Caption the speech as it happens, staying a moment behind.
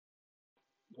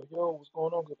Yo, what's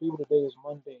going on, good people? Today is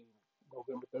Monday,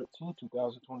 November 13th,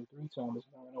 2023. Time is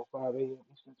 9:05 a.m.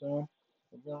 Eastern Time.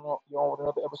 And you're on with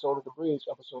another episode of The Bridge,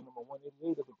 episode number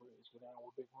 188 of The Bridge. Get down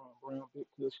with Big Ron Brown, Big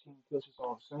Kush, King Kush, it's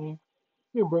all the same.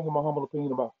 Here bringing my humble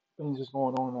opinion about things that's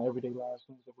going on in our everyday lives,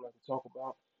 things that we like to talk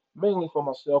about. Mainly for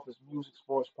myself is music,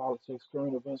 sports, politics,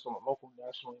 current events on a local,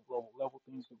 national, and global level,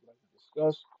 things that we like to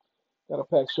discuss. Got a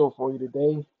packed show for you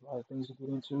today, a lot of things to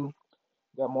get into.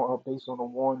 Got more updates on the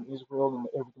war in Israel and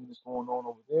everything that's going on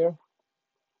over there.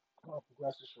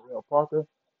 Congrats to Sherelle Parker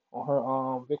on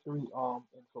her victory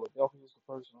in Philadelphia as the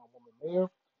first woman mayor.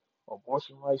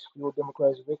 Abortion rights fuel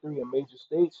Democrats' victory in major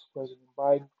states. President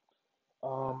Biden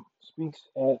speaks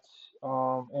at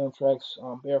Amtrak's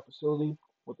Bear facility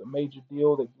with a major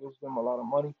deal that gives them a lot of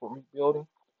money for rebuilding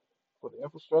for the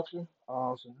infrastructure.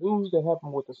 Some news that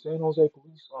happened with the San Jose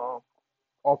police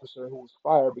officer who was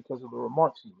fired because of the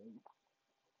remarks he made.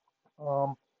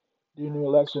 Um, During the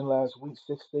election last week,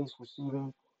 six states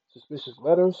receiving suspicious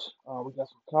letters. We got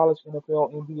some college,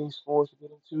 NFL, NBA scores to get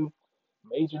into.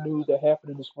 Major news that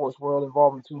happened in the sports world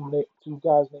involving two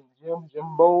guys named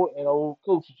Jimbo, and old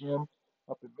Coach Jim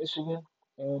up in Michigan,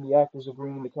 and the actors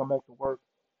agreeing to come back to work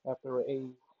after a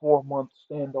 4-month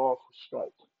standoff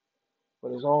strike.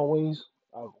 But as always,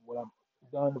 what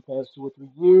I've done the past 2 or 3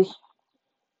 years,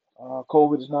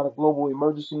 COVID is not a global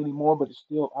emergency anymore, but it's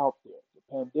still out there.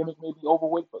 The pandemic may be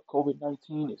overweight, but COVID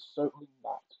 19 is certainly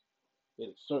not. It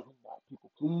is certainly not. People,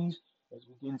 please, as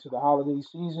we get into the holiday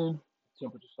season,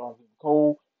 temperatures start getting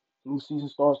cold, flu season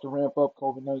starts to ramp up.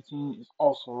 COVID 19 is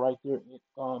also right there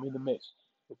in the midst.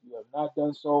 If you have not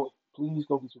done so, please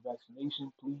go get your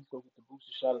vaccination. Please go get the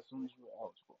booster shot as soon as you're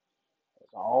eligible. As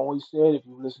I always said, if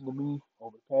you've listened to me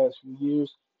over the past few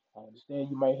years, I understand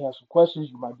you might have some questions.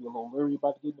 You might be a little leery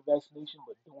about getting the vaccination,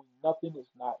 but doing nothing is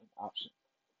not an option.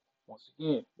 Once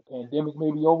again, the pandemic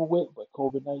may be over with, but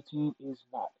COVID 19 is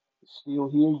not. It's still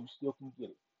here. You still can get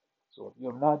it. So if you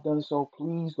have not done so,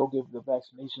 please go get the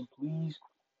vaccination. Please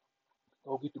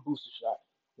go get the booster shot.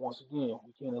 Once again,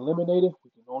 we can't eliminate it.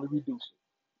 We can only reduce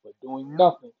it. But doing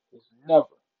nothing is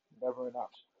never an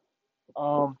option.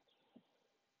 Um,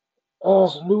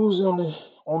 some news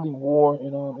on the war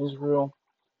in Israel.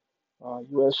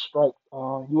 U.S. strike.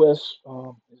 U.S.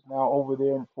 Is now over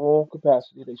there in full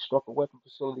capacity. They struck a weapon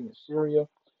facility in Syria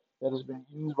that has been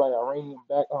used by Iranian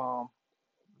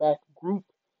back group.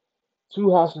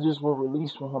 Two hostages were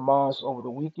released from Hamas over the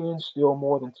weekend. Still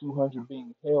more than 200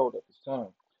 being held at this time.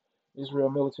 Israel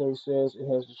military says it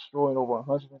has destroyed over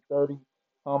 130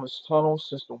 Hamas tunnels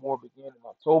since the war began in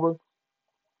October,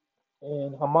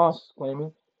 and Hamas is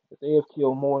claiming that they have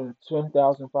killed more than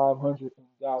 10,500 in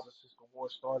Gaza since the war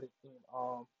started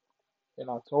in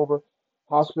October.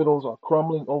 Hospitals are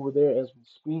crumbling over there as we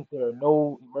speak. There are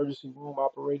no emergency room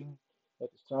operating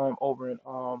at this time over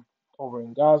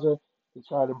in Gaza. They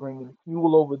try to bring in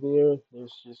fuel over there.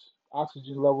 There's just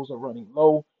oxygen levels are running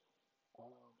low. Um,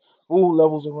 Food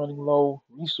levels are running low.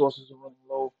 Resources are running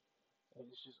low. And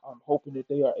it's just I'm hoping that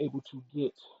they are able to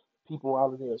get people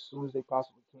out of there as soon as they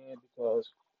possibly can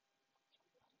because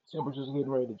temperatures are getting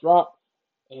ready to drop.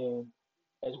 And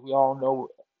as we all know,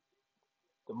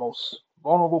 the most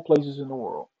vulnerable places in the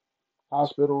world: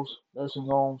 hospitals, nursing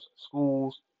homes,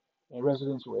 schools, and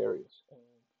residential areas. And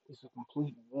it's a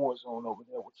complete war zone over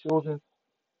there where children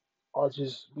are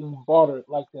just being bartered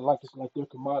like they're like they're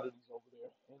commodities over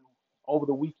there. And over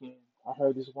the weekend, I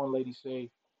heard this one lady say,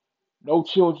 "No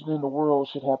children in the world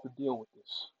should have to deal with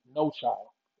this. No child."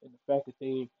 And the fact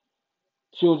that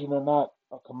children are not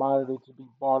a commodity to be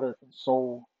bartered and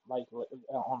sold like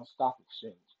on a stock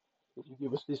exchange. If you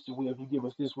give us this, if you give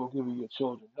us this, we'll give you your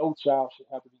children. No child should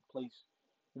have to be placed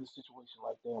in a situation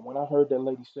like that. And when I heard that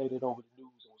lady say that over the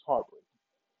news, it was heartbreaking.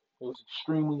 It was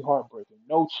extremely heartbreaking.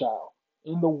 No child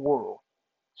in the world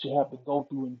should have to go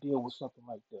through and deal with something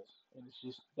like this. And it's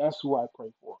just that's who I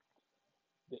pray for: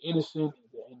 the innocent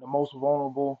and the most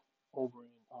vulnerable over in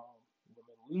the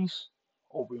Middle East,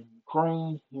 over in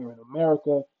Ukraine, here in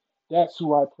America. That's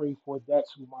who I pray for.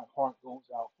 That's who my heart goes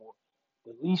out for.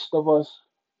 The least of us,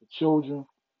 the children,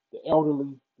 the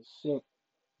elderly, the sick,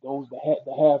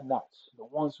 the have-nots, the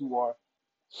ones who are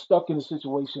stuck in a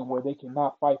situation where they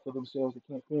cannot fight for themselves, they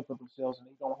can't fend for themselves, and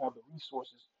they don't have the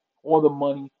resources or the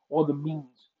money or the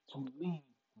means to leave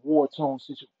war-torn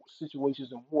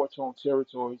situations and war-torn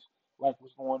territories like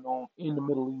what's going on in the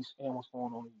Middle East and what's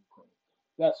going on in Ukraine.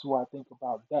 That's who I think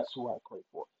about. That's who I pray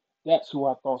for. That's who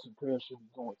our thoughts and prayers should be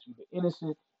going to: the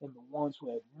innocent and the ones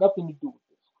who had nothing to do with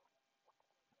this,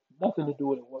 nothing to do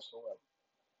with it whatsoever.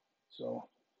 So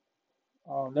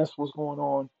that's what's going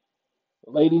on.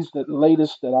 The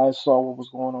latest that I saw what was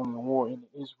going on in the war in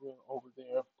Israel over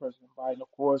there. President Biden, of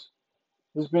course,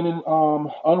 has been in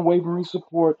unwavering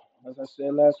support. As I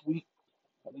said last week,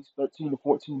 at least 13 to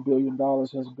 14 billion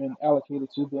dollars has been allocated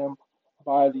to them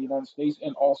by the United States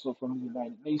and also from the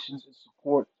United Nations in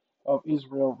support of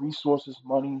Israel. Resources,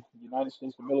 money. The United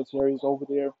States, the military is over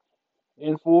there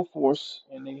in full force,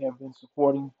 and they have been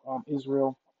supporting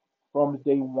Israel from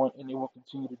day one, and they will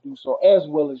continue to do so, as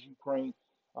well as Ukraine.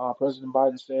 President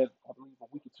Biden said, I believe a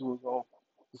week or two ago,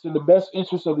 it's in the best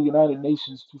interest of the United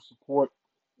Nations to support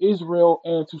Israel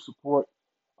and to support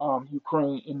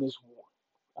Ukraine in this war.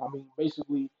 I mean,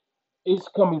 basically, it's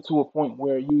coming to a point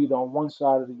where you're either on one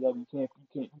side or the other. You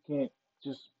can't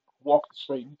just walk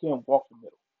straight. You can't walk the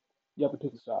middle. You have to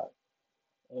pick a side.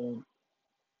 And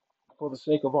for the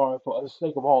sake of all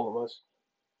of us,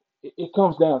 it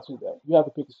comes down to that. You have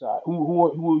to pick a side. Who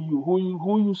are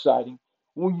you siding?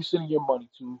 Who are you sending your money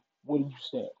to? What do you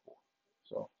stand for?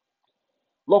 So,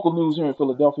 local news here in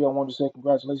Philadelphia. I wanted to say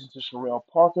congratulations to Sherelle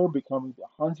Parker becoming the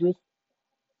 100th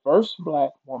first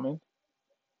black woman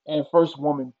and first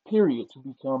woman period to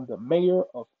become the mayor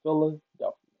of Philadelphia.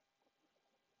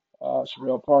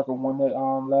 Sherelle Parker won that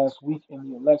last week in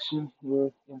the election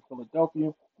here in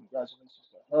Philadelphia. Congratulations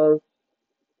to her.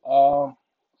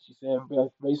 She said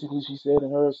basically she said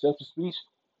in her acceptance speech,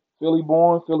 Philly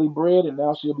born, Philly bred, and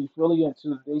now she'll be Philly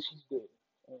until the day she's dead.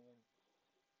 And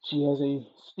she has a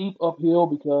steep uphill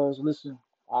because listen,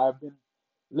 I've been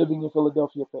living in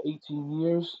Philadelphia for 18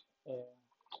 years, and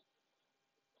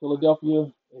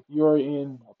Philadelphia, if you're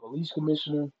in a police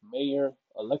commissioner, mayor,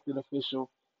 elected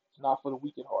official, it's not for the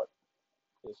weak at heart.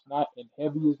 It's not, and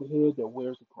heavy is the head that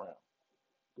wears the crown.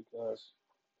 Because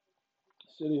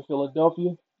the city of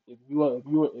Philadelphia, if you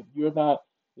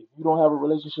don't have a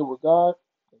relationship with God,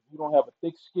 if you don't have a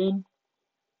thick skin,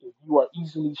 if you are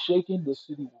easily shaken, the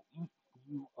city will eat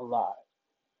you alive.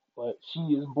 But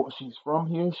she's from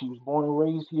here. She was born and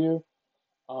raised here.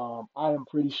 I am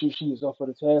pretty sure she is up for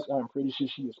the task. I am pretty sure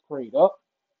she is prayed up.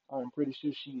 I am pretty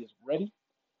sure she is ready.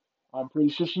 I'm pretty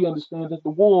sure she understands that the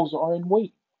wolves are in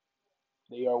wait.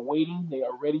 They are waiting. They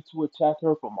are ready to attack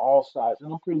her from all sides,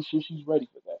 and I'm pretty sure she's ready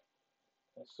for that.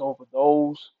 And so, for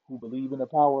those who believe in the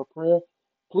power of prayer,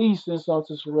 please send some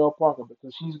to Sherelle Parker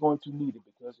because she's going to need it.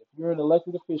 Because if you're an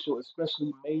elected official,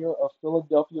 especially mayor of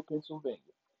Philadelphia, Pennsylvania,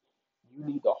 you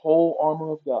need the whole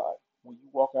armor of God when you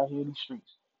walk out here in these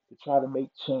streets to try to make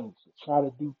change, to try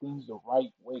to do things the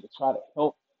right way, to try to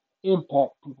help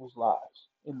impact people's lives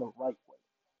in the right way.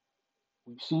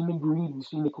 We've seen the greed, we've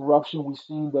seen the corruption, we've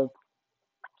seen the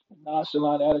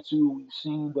nonchalant attitude, we've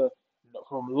seen the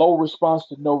from low response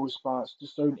to no response to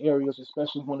certain areas,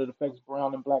 especially when it affects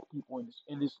brown and black people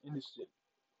in this city.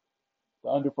 The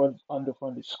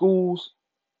underfunded schools,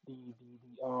 the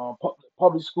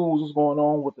public schools is going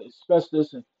on with the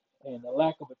asbestos and the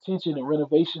lack of attention and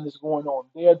renovation that's going on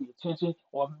there, the attention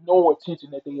or no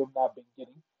attention that they have not been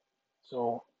getting.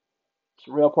 So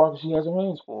Sherelle Parker, she has her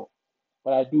hands full.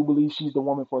 But I do believe she's the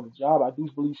woman for the job. I do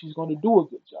believe she's going to do a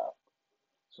good job.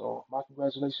 So my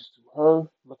congratulations to her.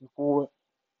 Looking forward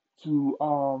to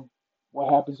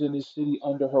what happens in this city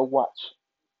under her watch,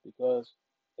 because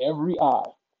every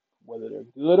eye, whether they're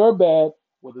good or bad,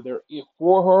 whether they're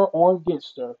for her or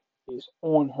against her, is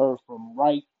on her from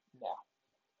right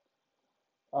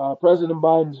now. President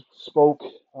Biden spoke,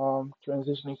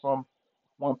 transitioning from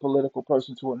one political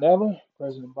person to another.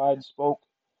 President Biden spoke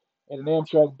at an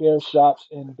Amtrak Bear Shops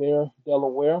in Bear,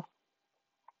 Delaware,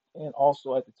 and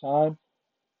also at the time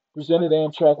presented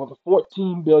Amtrak with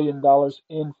 $14 billion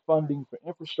in funding for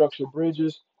infrastructure,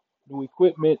 bridges, new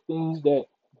equipment, things that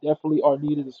definitely are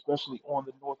needed, especially on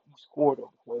the Northeast Corridor.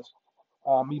 Because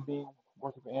me being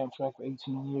working for Amtrak for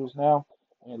 18 years now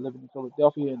and living in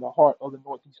Philadelphia in the heart of the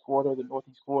Northeast Corridor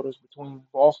is between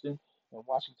Boston and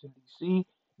Washington, D.C.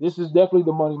 This is definitely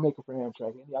the money maker for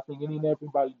Amtrak. And I think any and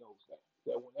everybody knows that.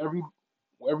 That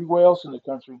everywhere else in the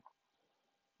country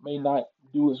may not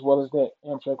do as well as that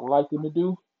Amtrak would like them to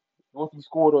do, Northeast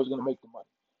Corridor is going to make the money.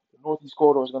 The Northeast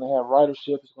Corridor is going to have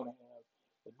ridership. It's going to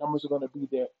have the numbers are going to be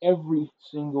there every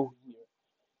single year.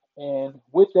 And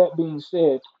with that being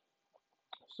said,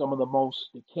 some of the most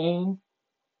decaying,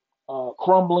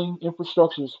 crumbling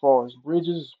infrastructure as far as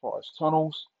bridges, as far as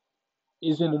tunnels,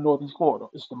 is in the Northeast Corridor.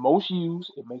 It's the most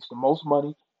used. It makes the most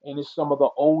money, and it's some of the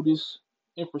oldest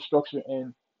infrastructure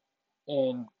and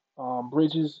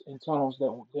bridges and tunnels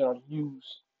that are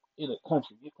used in the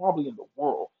country, probably in the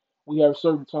world. We have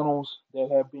certain tunnels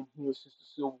that have been here since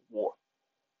the Civil War,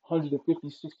 150,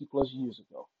 60 plus years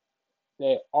ago,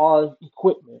 that our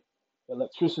equipment,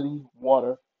 electricity,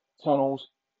 water, tunnels,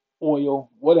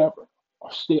 oil, whatever,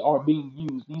 are being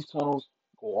used. These tunnels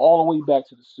go all the way back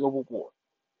to the Civil War,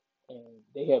 and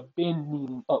they have been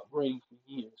needing upgrading for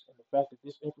years. fact that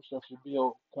this infrastructure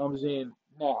bill comes in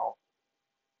now.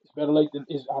 It's better late than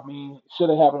is. I mean, it should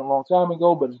have happened a long time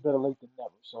ago, but it's better late than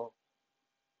never. So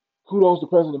kudos to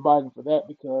President Biden for that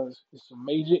because it's some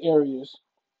major areas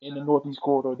in the Northeast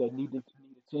corridor that need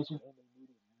attention and they need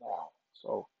it now.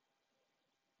 So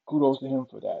kudos to him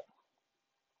for that.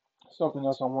 Something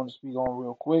else I want to speak on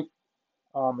real quick.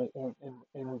 In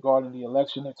regarding the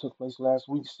election that took place last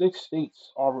week, 6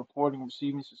 states are reporting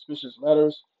receiving suspicious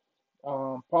letters,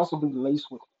 possibly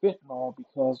laced with fentanyl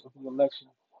because of the election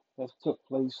that took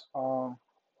place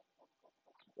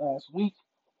last week.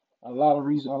 A lot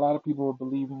of people are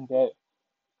believing that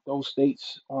those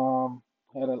states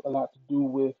had a lot to do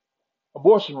with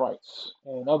abortion rights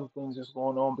and other things that's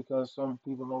going on because some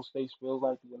people in those states feel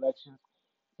like the elections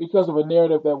because of a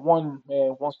narrative that one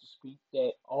man wants to speak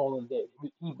that all of that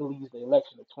he believes the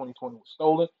election of 2020 was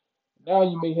stolen. Now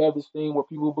you may have this thing where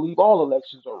people believe all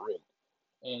elections are rigged,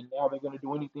 and now they're going to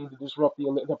do anything to disrupt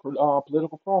the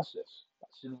political process by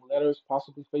sending letters,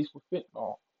 possibly faced with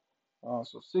fentanyl.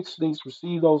 So 6 states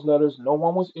received those letters. No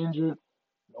one was injured,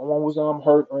 no one was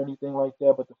hurt or anything like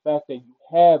that. But the fact that you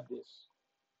have this,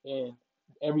 and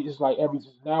it's like every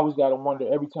now we've got to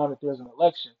wonder every time that there's an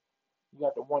election you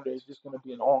have to wonder is this going to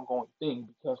be an ongoing thing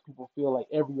because people feel like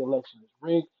every election is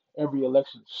rigged, every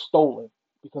election is stolen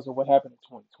because of what happened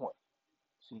in 2020.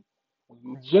 See, when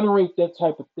you generate that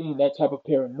type of thing, that type of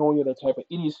paranoia, that type of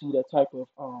idiocy, that type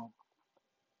of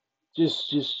just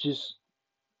just just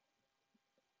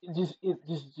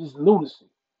just lunacy.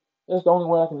 That's the only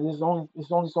way I can. There's only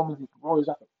so many words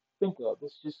I can think of.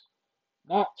 It's just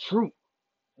not true.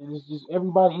 And it's just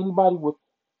anybody with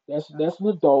that's an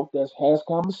adult that has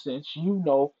common sense. You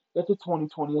know that the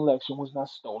 2020 election was not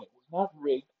stolen, it was not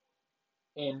rigged,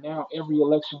 and now every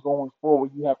election going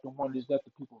forward, you have to wonder is that the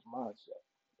people's mindset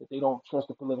that they don't trust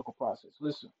the political process.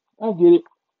 Listen, I get it.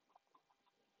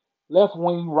 Left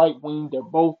wing, right wing, they're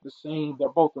both the same. They're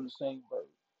both on the same bird,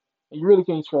 and you really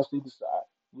can't trust either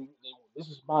side. This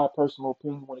is my personal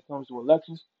opinion when it comes to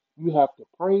elections. You have to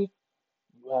pray.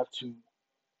 You have to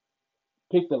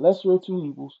pick the lesser of two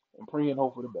evils and pray and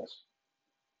hope for the best.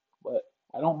 But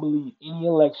I don't believe any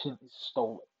election is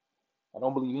stolen. I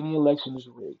don't believe any election is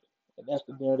rigged. And that's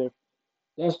the narrative.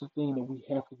 That's the thing that we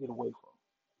have to get away from.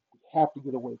 We have to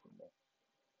get away from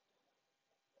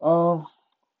that.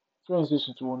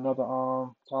 Transition to another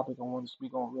topic I want to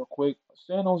speak on real quick. A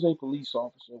San Jose police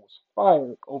officer was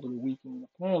fired over the weekend,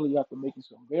 apparently after making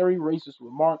some very racist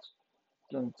remarks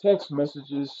during text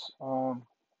messages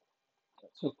that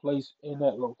took place in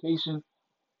that location.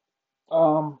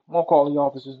 Won't call the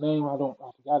officer's name. I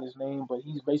forgot his name, but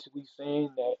he's basically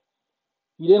saying that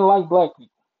he didn't like black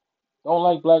people. Don't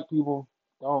like black people.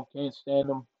 Can't stand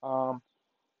them.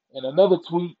 And another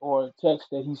tweet or text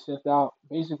that he sent out,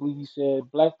 basically he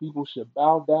said black people should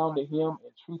bow down to him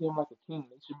and treat him like a king.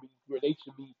 They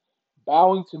should be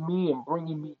bowing to me and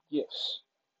bringing me gifts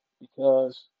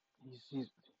because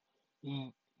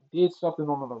he did something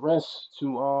on an arrest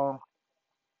to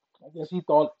I guess he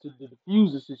thought to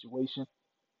diffuse the situation,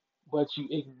 but you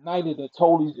ignited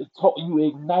you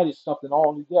ignited something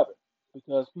altogether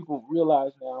because people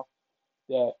realize now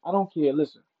that I don't care.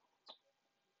 Listen,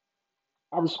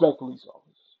 I respect police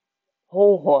officers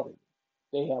wholeheartedly.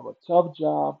 They have a tough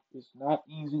job. It's not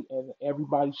easy, and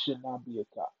everybody should not be a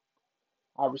cop.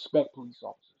 I respect police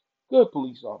officers, good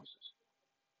police officers,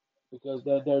 because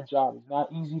their job is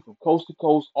not easy from coast to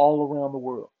coast all around the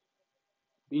world.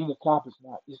 Being a cop is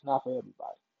not it's not for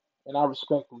everybody, and I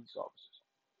respect police officers.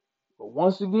 But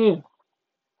once again,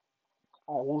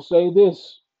 I will say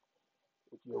this: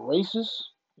 if you're racist,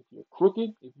 if you're crooked,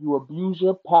 if you abuse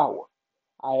your power,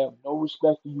 I have no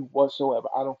respect for you whatsoever.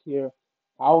 I don't care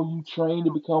how you train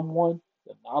to become one,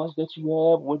 the knowledge that you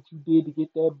have, what you did to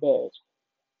get that badge.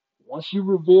 Once you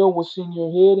reveal what's in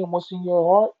your head and what's in your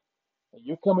heart, and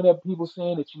you're coming at people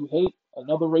saying that you hate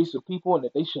another race of people and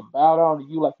that they should bow down to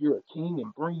you like you're a king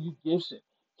and bring you gifts and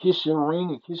kiss your ring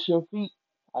and kiss your feet,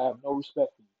 I have no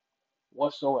respect for you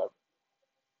whatsoever.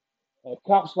 And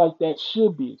cops like that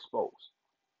should be exposed.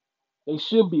 They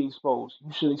should be exposed.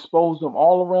 You should expose them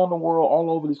all around the world, all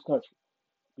over this country.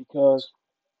 Because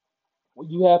when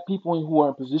you have people who are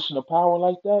in position of power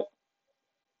like that,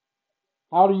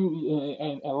 how do you?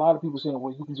 And a lot of people saying,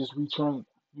 well, you can just retrain. Them.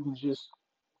 You can just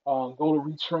go to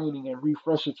retraining and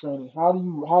refresher training. How do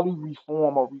you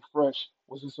reform or refresh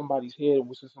what's in somebody's head and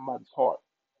what's in somebody's heart,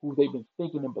 who they've been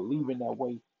thinking and believing that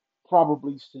way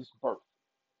probably since birth,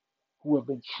 who have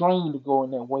been trained to go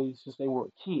in that way since they were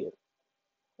a kid,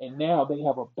 and now they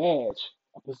have a badge,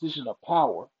 a position of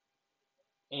power,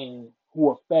 and who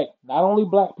affect not only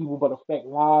black people but affect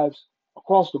lives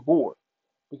across the board.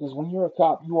 Because when you're a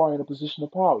cop, you are in a position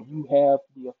of power. You have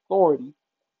the authority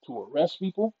to arrest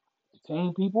people,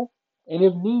 detain people, and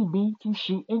if need be, to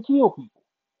shoot and kill people.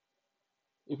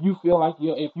 If you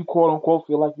quote unquote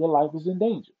feel like your life is in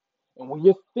danger. And when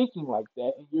you're thinking like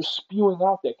that and you're spewing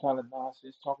out that kind of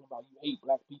nonsense, talking about you hate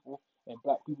black people and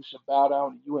black people should bow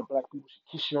down to you and black people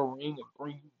should kiss your ring and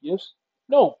bring you gifts,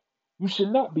 no, you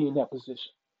should not be in that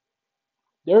position.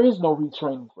 There is no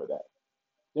retraining for that.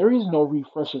 There is no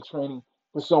refresher training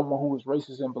for someone who is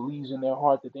racist and believes in their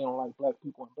heart that they don't like black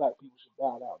people and black people should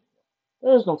bow down to them.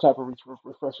 There is no type of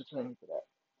refresher training for that.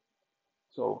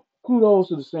 So kudos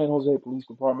to the San Jose Police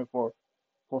Department for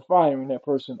firing that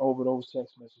person over those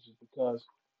text messages because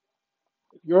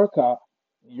if you're a cop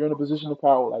and you're in a position of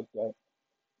power like that,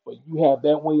 but you have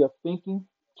that way of thinking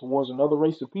towards another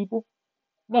race of people,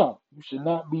 no, you should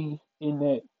not be in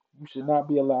that. You should not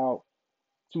be allowed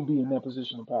to be in that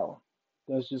position of power.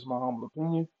 That's just my humble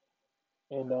opinion,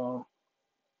 and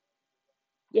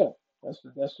yeah, that's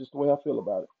just the way I feel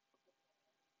about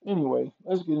it. Anyway,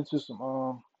 let's get into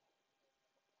some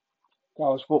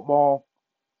college football,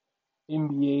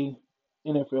 NBA,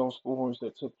 NFL scores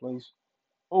that took place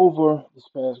over this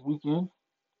past weekend,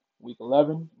 week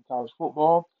 11 in college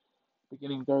football.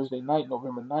 Beginning Thursday night,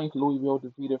 November 9th, Louisville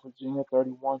defeated Virginia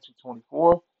 31 to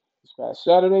 24. This past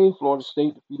Saturday, Florida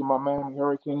State defeated my Miami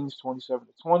Hurricanes 27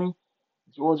 to 20.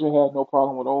 Georgia had no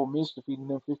problem with Ole Miss defeating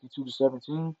them 52 to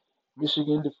 17.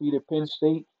 Michigan defeated Penn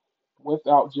State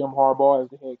without Jim Harbaugh as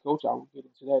the head coach. I will get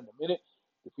into that in a minute,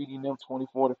 defeating them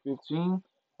 24 to 15.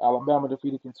 Alabama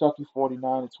defeated Kentucky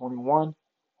 49 to 21.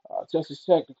 Texas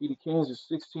Tech defeated Kansas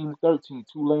 16 to 13.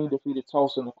 Tulane defeated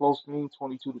Tulsa in a close game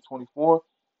 22 to 24.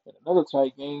 And another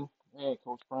tight game. Man,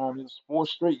 Coach Prime, this is four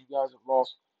straight you guys have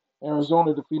lost.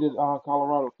 Arizona defeated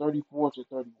Colorado 34 to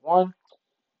 31.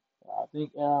 I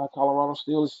think Colorado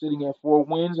still is sitting at 4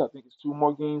 wins. I think it's two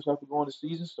more games left to go in the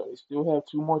season, so they still have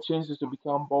two more chances to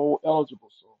become bowl eligible.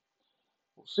 So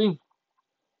we'll see.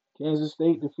 Kansas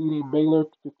State defeating Baylor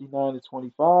 59 to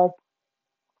 25.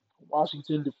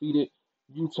 Washington defeated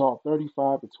Utah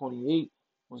 35 to 28.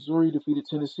 Missouri defeated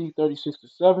Tennessee 36 to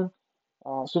 7.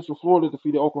 Central Florida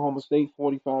defeated Oklahoma State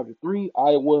 45 to 3.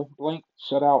 Iowa blank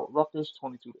shut out Rutgers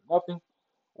 22 to nothing.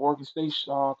 Oregon State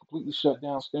completely shut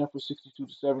down Stanford 62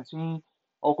 to 17.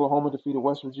 Oklahoma defeated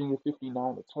West Virginia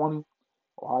 59 to 20.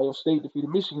 Ohio State defeated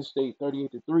Michigan State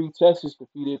 38 to 3. Texas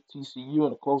defeated TCU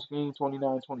in a close game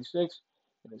 29-26.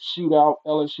 In a shootout,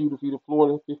 LSU defeated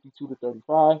Florida 52 to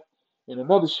 35. In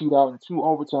another shootout in two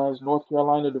overtimes, North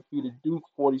Carolina defeated Duke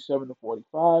 47 to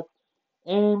 45.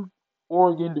 And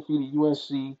Oregon defeated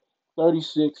USC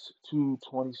 36 to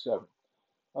 27.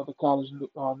 Other college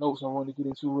notes I want to get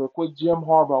into real quick. Jim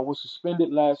Harbaugh was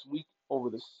suspended last week over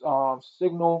the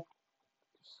signal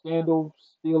scandal,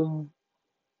 stealing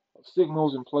of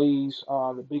signals and plays.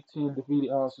 The Big Ten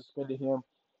suspended him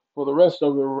for the rest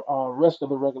of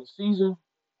the regular season.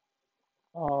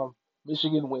 Um,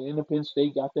 Michigan went into Penn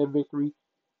State, got that victory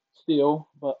still,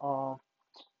 but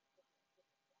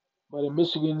in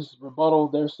Michigan's rebuttal,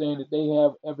 they're saying that they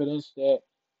have evidence that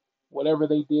whatever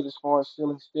they did as far as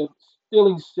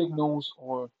stealing signals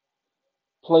or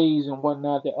plays and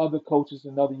whatnot, that other coaches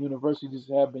and other universities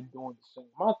have been doing the same.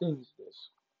 My thing is this: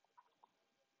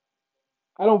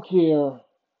 I don't care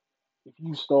if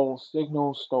you stole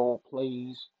signals, stole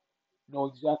plays, know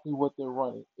exactly what they're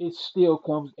running. It still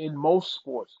comes in most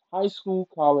sports, high school,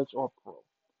 college, or pro.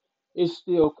 It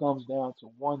still comes down to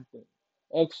one thing: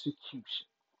 execution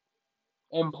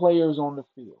and players on the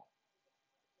field.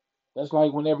 That's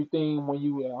like when you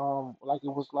like it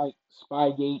was like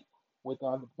Spygate with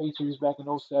the Patriots back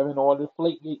in '07, or the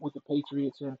Flakegate with the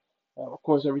Patriots, and of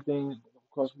course everything.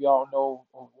 Of course, we all know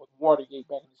with Watergate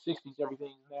back in the '60s,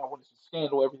 everything now when it's a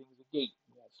scandal, everything is a gate.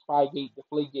 You got Spygate, the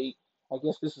Flakegate. I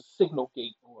guess this is Signal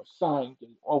Gate or Sign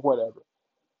Gate or whatever.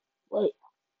 But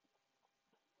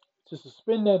to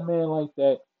suspend that man like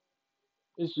that,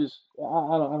 it's just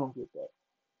I don't get that.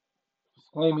 He's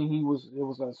claiming it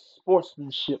was a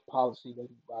sportsmanship policy that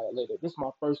he violated. This is my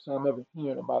first time ever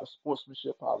hearing about a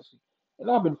sportsmanship policy. And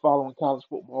I've been following college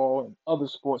football and other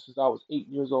sports since I was 8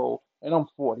 years old, and I'm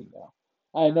 40 now.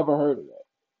 I had never heard of that.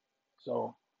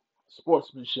 So,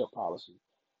 sportsmanship policy.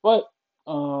 But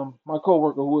my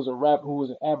coworker, who was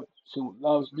an avid, who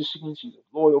loves Michigan, she's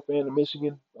a loyal fan of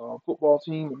Michigan football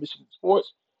team and Michigan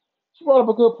sports. She brought up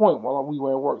a good point while we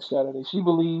were at work Saturday. She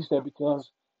believes that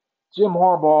because Jim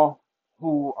Harbaugh,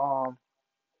 who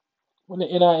when the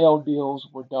NIL deals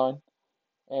were done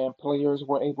and players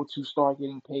were able to start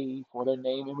getting paid for their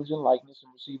name, image, and likeness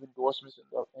and receive endorsements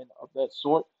and of that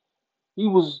sort, he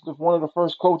was one of the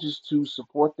first coaches to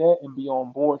support that and be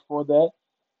on board for that.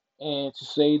 and to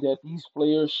say that these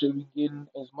players should be getting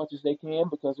as much as they can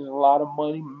because there's a lot of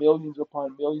money, millions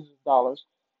upon millions of dollars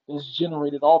that's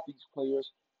generated off these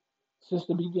players since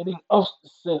the beginning of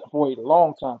for a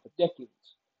long time, for decades.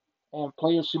 And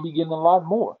players should be getting a lot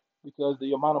more because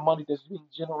the amount of money that's being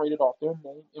generated off their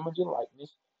name, image, and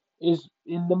likeness is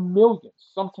in the millions,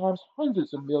 sometimes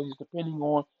hundreds of millions, depending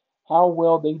on how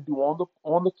well they do on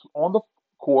the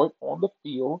court, on the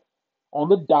field, on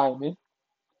the diamond,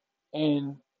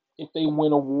 and if they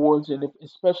win awards, and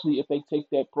especially if they take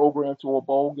that program to a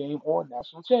bowl game or a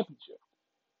national championship.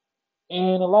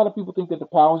 And a lot of people think that the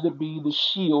powers that be, the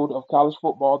shield of college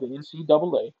football, the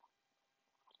NCAA,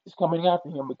 is coming after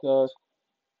him because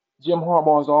Jim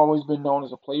Harbaugh has always been known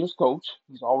as a player's coach.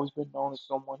 He's always been known as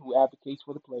someone who advocates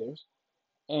for the players,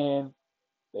 and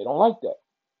they don't like that.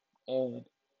 And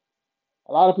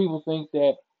a lot of people think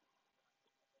that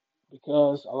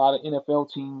because a lot of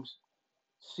NFL teams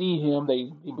see him, they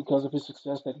because of his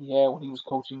success that he had when he was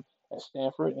coaching at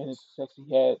Stanford and his success he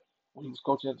had when he was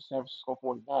coaching at the San Francisco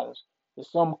 49ers, that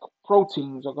some pro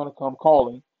teams are going to come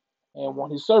calling and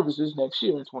want his services next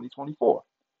year in 2024.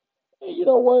 And you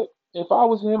know what? If I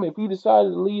was him, if he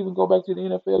decided to leave and go back to the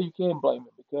NFL, you can't blame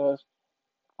him because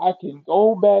I can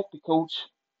go back to coach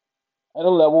at a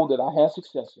level that I had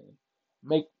success in,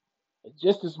 make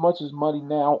just as much as money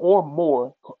now or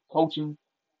more coaching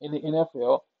in the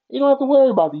NFL. You don't have to worry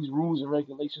about these rules and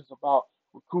regulations about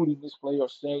recruiting this player or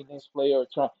saying this player or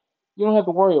trying. You don't have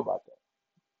to worry about that.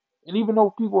 And even though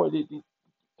people are the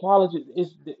college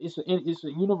it's a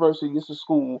university, it's a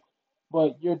school,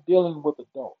 but you're dealing with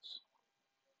adults.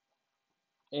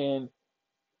 And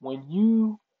when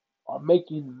you are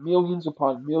making millions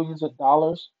upon millions of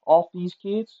dollars off these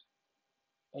kids,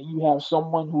 and you have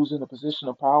someone who's in a position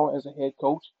of power as a head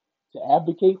coach to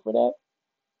advocate for that,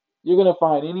 you're gonna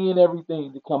find any and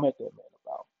everything to come at that man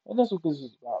about. And that's what this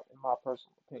is about, in my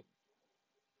personal opinion.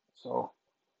 So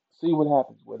see what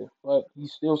happens with it. But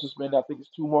he's still suspended. I think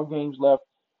it's two more games left,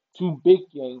 two big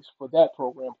games for that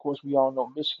program. Of course, we all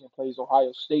know Michigan plays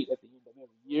Ohio State at the end of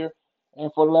every year. And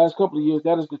for the last couple of years,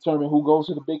 that has determined who goes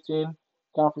to the Big Ten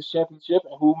Conference Championship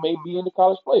and who may be in the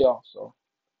college playoffs. So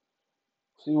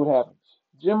see what happens.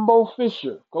 Jimbo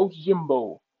Fisher, Coach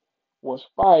Jimbo, was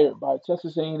fired by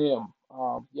Texas A&M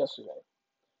yesterday.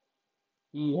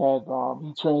 He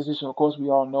transitioned. Of course, we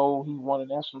all know he won a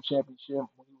national championship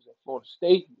when he was at Florida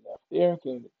State. He left there and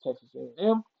came to Texas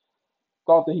A&M.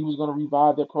 Thought that he was going to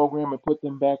revive their program and put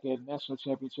them back at national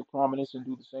championship prominence and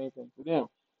do the same thing for them.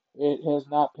 It has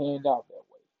not panned out that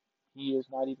way. He has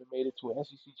not even made it to an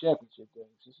SEC championship game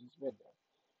since he's been there.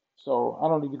 So I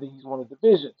don't even think he's won a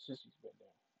division since he's been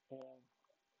there. And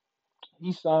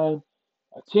he signed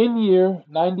a 10-year,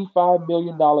 $95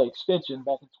 million extension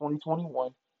back in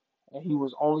 2021, and he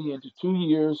was only into 2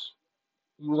 years.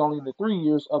 He was only in the 3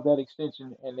 years of that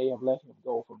extension, and they have let him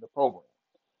go from the program.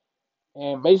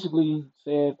 And basically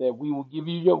said that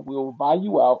we'll buy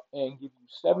you out and give you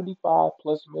 75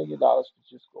 plus $1 million to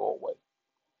just go away.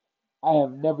 I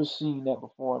have never seen that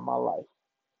before in my life.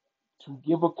 To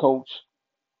give a coach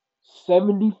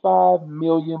 75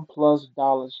 million plus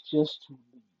dollars just to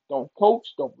leave. Don't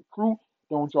coach, don't recruit,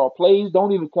 don't draw plays,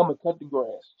 don't even come and cut the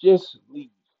grass. Just leave.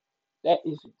 That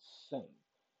is insane.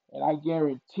 And I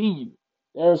guarantee you,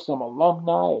 there are some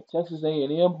alumni at Texas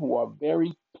A&M who are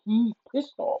very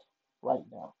pissed off right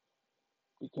now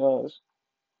because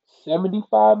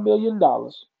 $75 million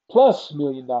plus $1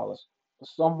 million for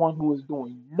someone who is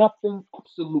doing nothing,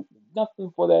 absolutely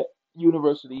nothing for that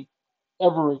university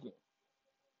ever again.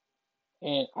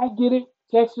 And I get it,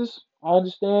 Texas. I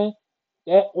understand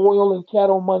that oil and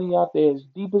cattle money out there is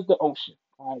deep as the ocean.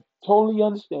 I totally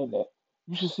understand that.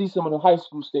 You should see some of the high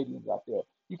school stadiums out there.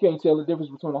 You can't tell the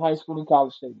difference between a high school and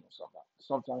college stadium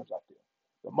sometimes out there.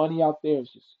 The money out there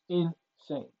is just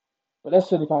insane. But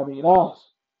that's $75 million.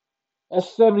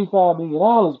 That's $75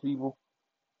 million, people.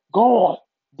 Gone.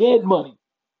 Dead money.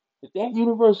 That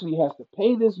university has to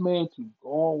pay this man to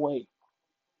go away.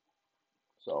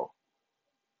 So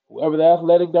whoever the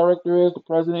athletic director is, the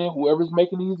president, whoever's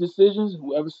making these decisions,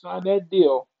 whoever signed that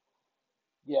deal,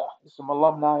 yeah, there's some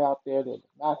alumni out there that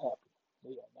are not happy.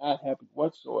 They are not happy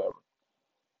whatsoever.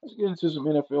 Let's get into some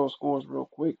NFL scores real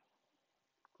quick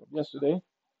from yesterday.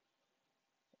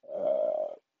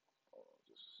 Uh,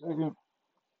 just a second.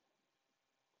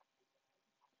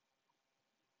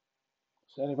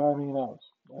 $75 million.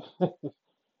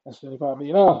 That's $75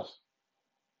 million.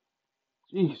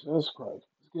 Jesus Christ.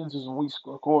 Let's get into some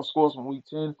scores from week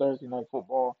 10, Thursday night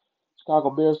football. Chicago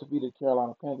Bears defeated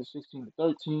Carolina Panthers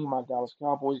 16-13. My Dallas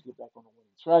Cowboys get back on the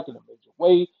winning track in a major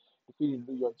way, defeating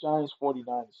the New York Giants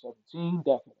 49-17.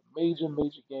 Dak had a major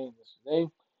game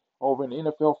yesterday. Over in the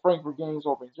NFL Frankfurt games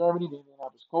over in Germany, the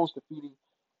Indianapolis Colts defeated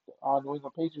New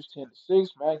England Patriots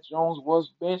 10-6. Mac Jones was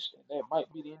benched, and that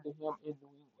might be the end of him in New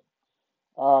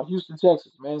England. Houston,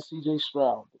 Texas, man, C.J.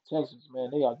 Stroud, the Texans, man,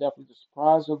 they are definitely the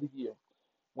surprise of the year.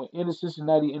 Went into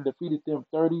Cincinnati and defeated them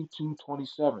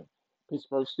 30-27.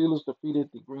 Pittsburgh Steelers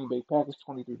defeated the Green Bay Packers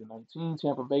 23-19.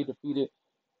 Tampa Bay defeated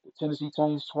the Tennessee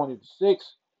Titans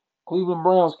 20-6. Cleveland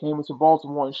Browns came into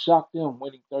Baltimore and shocked them,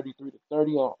 winning 33-30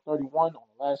 on 31 on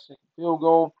the last second field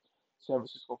goal. San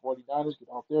Francisco 49ers get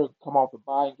out there, come off the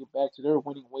bye, and get back to their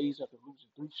winning ways after losing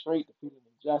three straight, defeating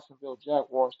the Jacksonville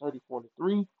Jaguars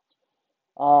 34-3.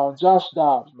 Josh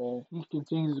Dobbs, man, he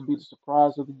continues to be the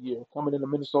surprise of the year. Coming in the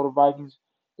Minnesota Vikings,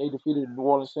 they defeated the New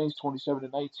Orleans Saints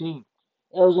 27-19.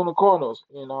 Arizona Cardinals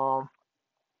and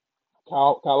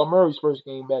Kyler Murray's first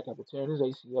game back after tearing his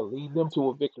ACL lead them to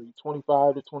a victory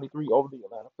 25-23 over the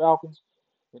Atlanta Falcons.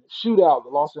 In the shootout,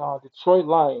 the Detroit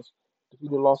Lions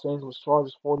defeated the Los Angeles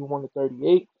Chargers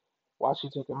 41-38.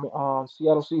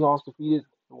 Seattle Seahawks defeated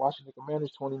the Washington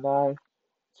Commanders 29-26,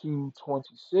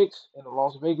 and the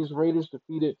Las Vegas Raiders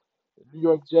defeated the New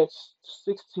York Jets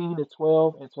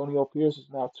 16-12. Antonio Pierce is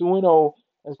now 2-0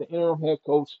 as the interim head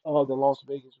coach of the Las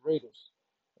Vegas Raiders.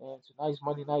 And tonight's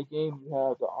Monday night game, you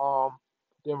have the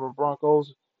Denver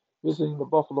Broncos visiting the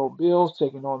Buffalo Bills,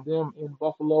 taking on them in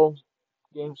Buffalo.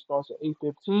 Game starts at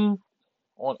 8:15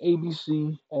 on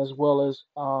ABC as well as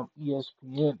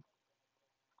ESPN.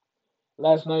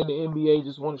 Last night in the NBA,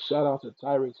 just want to shout out to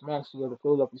Tyrese Maxey of the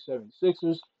Philadelphia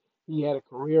 76ers. He had a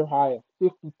career high of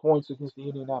 50 points against the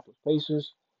Indianapolis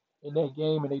Pacers in that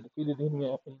game, and they defeated the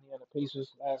Indiana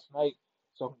Pacers last night.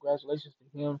 So congratulations to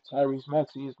him. Tyrese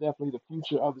Maxey is definitely the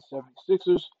future of the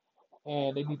 76ers,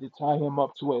 and they need to tie him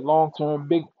up to a long-term,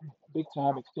 big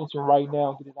time extension right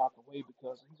now, get it out the way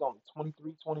because he's only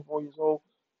 23, 24 years old.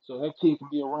 So that kid can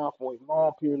be around for a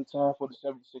long period of time for the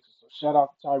 76ers. So shout out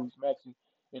to Tyrese Maxey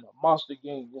in a monster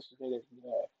game yesterday that he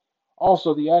had.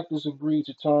 Also, the actors agreed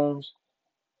to terms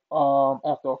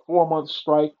after a 4-month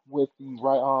strike with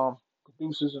the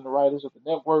producers and the writers of the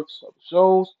networks of the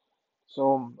shows.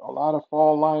 So a lot of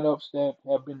fall lineups that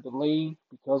have been delayed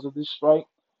because of this strike,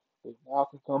 they now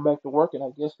can come back to work, and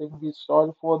I guess they can get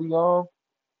started for the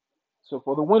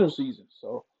for the winter season.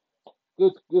 So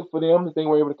good for them that they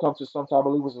were able to come to some type. I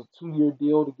believe it was a 2-year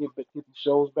deal to get the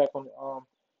shows back on the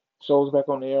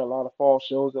air. A lot of fall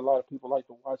shows that a lot of people like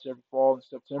to watch every fall in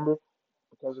September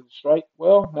because of the strike.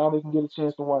 Well, now they can get a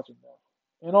chance to watch it now.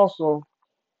 And also,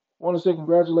 I want to say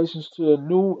congratulations to a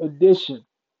new addition.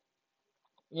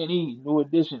 New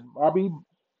addition. Bobby,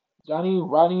 Johnny,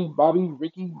 Rodney, Bobby,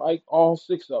 Ricky, Mike, all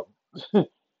 6 of them.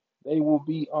 They will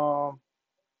be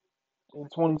in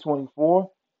 2024.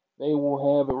 They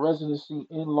will have a residency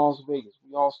in Las Vegas.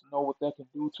 We also know what that can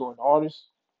do to an artist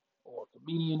or a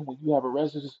comedian. When you have a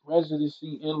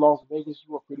residency in Las Vegas,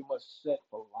 you are pretty much set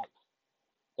for life.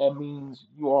 That means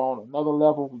you are on another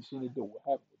level. We've seen it do what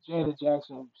happened with Janet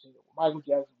Jackson. We've seen it with Michael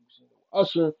Jackson. We've seen it with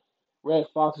Usher. Red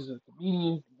Fox is a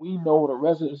comedian. We know what a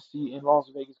residency in Las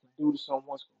Vegas can do to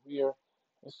someone's career.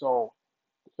 And so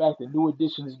the fact that New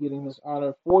Edition is getting this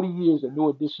honor, 40 years that New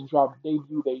Edition dropped their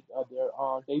debut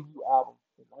album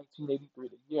in 1983,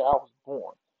 the year I was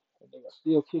born. And they are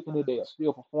still kicking it. They are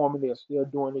still performing. They are still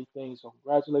doing their thing. So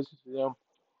congratulations to them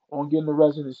on getting the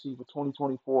residency for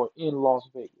 2024 in Las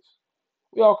Vegas.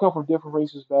 We all come from different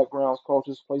races, backgrounds,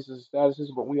 cultures, places, and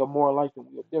statuses, but we are more alike than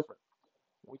we are different.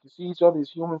 We can see each other as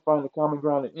human, find a common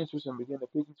ground and interest, and begin to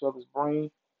pick each other's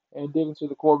brain and dig into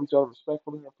the core of each other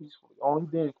respectfully and peacefully. Only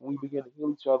then can we begin to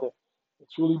heal each other and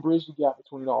truly bridge the gap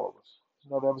between all of us. It's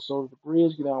another episode of The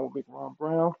Bridge. Get on with Big Ron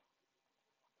Brown.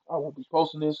 I will be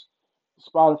posting this to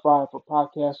Spotify for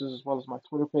podcasters as well as my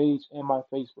Twitter page and my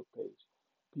Facebook page.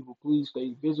 People, please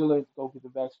stay vigilant. Go get the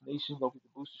vaccination. Go get the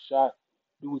booster shot.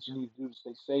 Do what you need to do to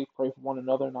stay safe. Pray for one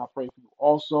another, and I'll pray for you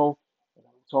also. And I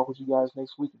will talk with you guys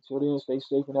next week. Until then, stay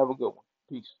safe and have a good one.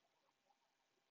 Peace.